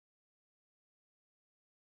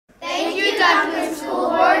Dunklin School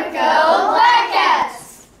Board. Go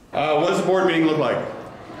Blackcats! What does the board meeting look like?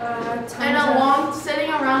 Sitting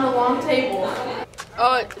around a long table.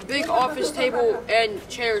 Big office table and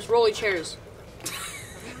chairs, rolly chairs.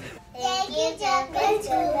 Thank you, Dunklin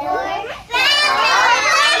School Board.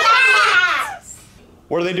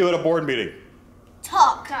 What do they do at a board meeting?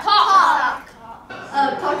 Talk. Talk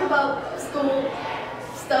about school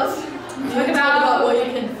stuff. Talk about what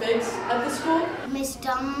you can fix at the school. Miss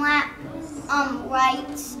Dunlap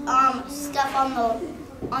writes stuff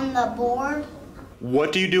on the board.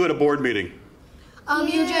 What do you do at a board meeting?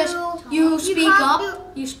 You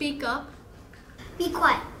speak up. Be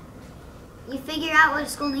quiet. You figure out what the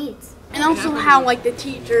school needs. And also how the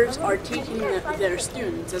teachers are teaching their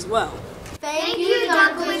students as well. Thank you,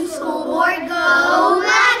 Dunklin School Board. Go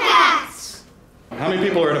Blackcats! How many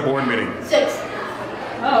people are at a board meeting? 6.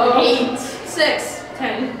 8. 6.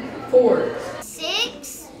 10. 4.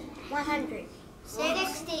 6. 100.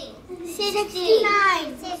 60.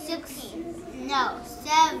 69. 16. No,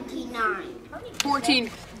 79. 14.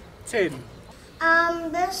 10.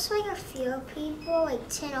 There's a few people,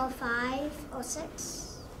 10:05,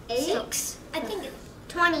 06. 8? I think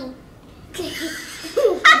 20.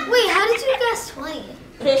 Wait, how did you guess 20?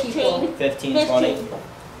 15, 20.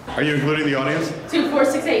 Are you including the audience? 2, 4,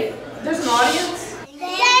 6, 8. There's an audience?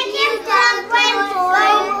 Thank you, Dunklin, for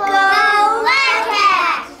Go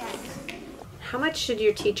Blackcats! How much should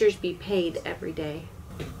your teachers be paid every day?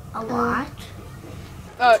 A lot.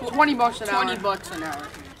 $20 an hour. $20 an hour.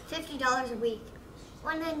 $50 a week.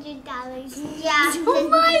 $100. Yeah. Oh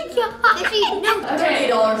my God.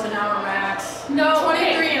 $30 an hour max. No,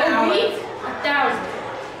 23 an hour. Week? 1,000.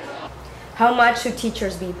 How much should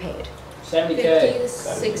teachers be paid? 70K.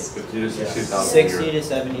 60 to 60,000. 60 to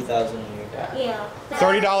 70,000 a year. Yeah.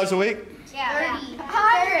 $30 a week? Yeah.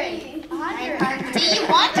 100. Do you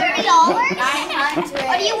want $30? 900.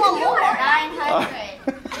 Or do you want more? 900.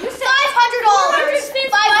 $500.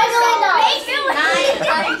 $5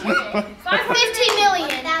 million. 15 million.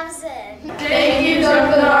 Thank you,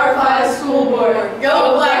 Dunklin R-5 School Board. Go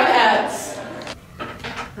Blackcats!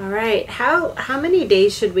 All right. How many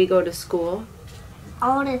days should we go to school?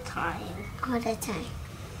 All the time. All the time.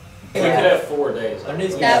 We could have 4 days.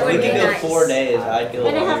 Yeah, we could go 4 days. I'd go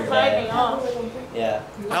longer day. Yeah.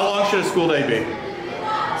 How long should a school day be?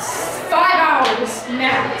 5 hours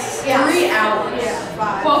max. Yeah. 3 hours. Yeah.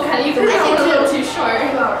 5. Well, Kenny, you could be a little too short.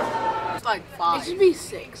 It's 5. It should be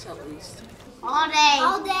 6 at least. All day.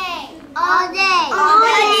 All day. All day. All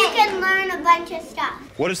day. You can learn a bunch of stuff.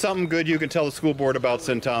 What is something good you can tell the school board about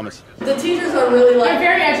St. Thomas? The teachers are really they're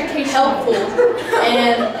very educational, helpful,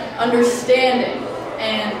 and understanding,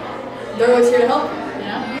 and they're always here to help you, you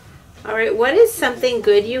know? All right. What is something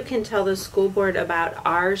good you can tell the school board about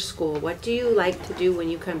our school? What do you like to do when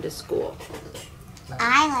you come to school?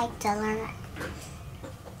 I like to learn.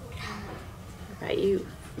 All right, you.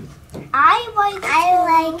 I like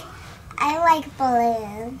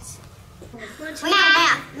balloons.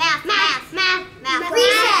 Math.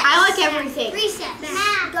 Recess. I like everything. Recess.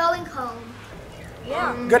 Math. Going home.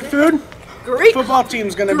 Yeah. Good food. Great. Football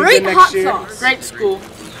team's gonna be Great good hot next year. sauce. Great school.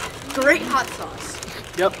 Great hot sauce.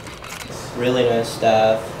 Yep. Really nice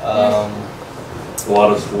staff. A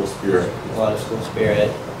lot of school spirit. A lot of school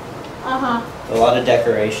spirit. A lot of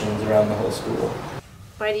decorations around the whole school.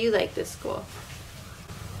 Why do you like this school?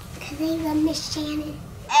 Because I love Miss Shannon.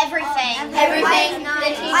 Everything. Everything.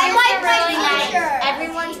 I like my teacher.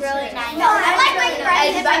 Everyone's really nice. No, I like my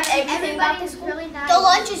friends. Everything about the school. Really nice. The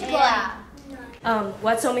lunch is good.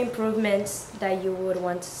 What's some improvements that you would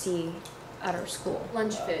want to see at our school?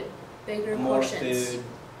 Lunch food. Bigger More portions. food.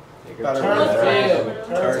 Bigger Better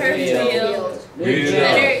turf field.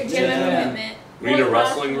 Better gym equipment. We need a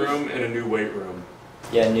wrestling room and a new weight room.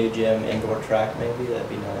 Yeah, new gym, indoor track maybe. That'd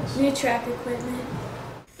be nice. New track equipment.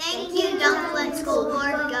 Thank you, Dunklin School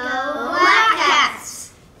Board. Go Blackcats!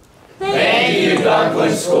 Thank you,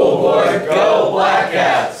 Dunklin School Board. Go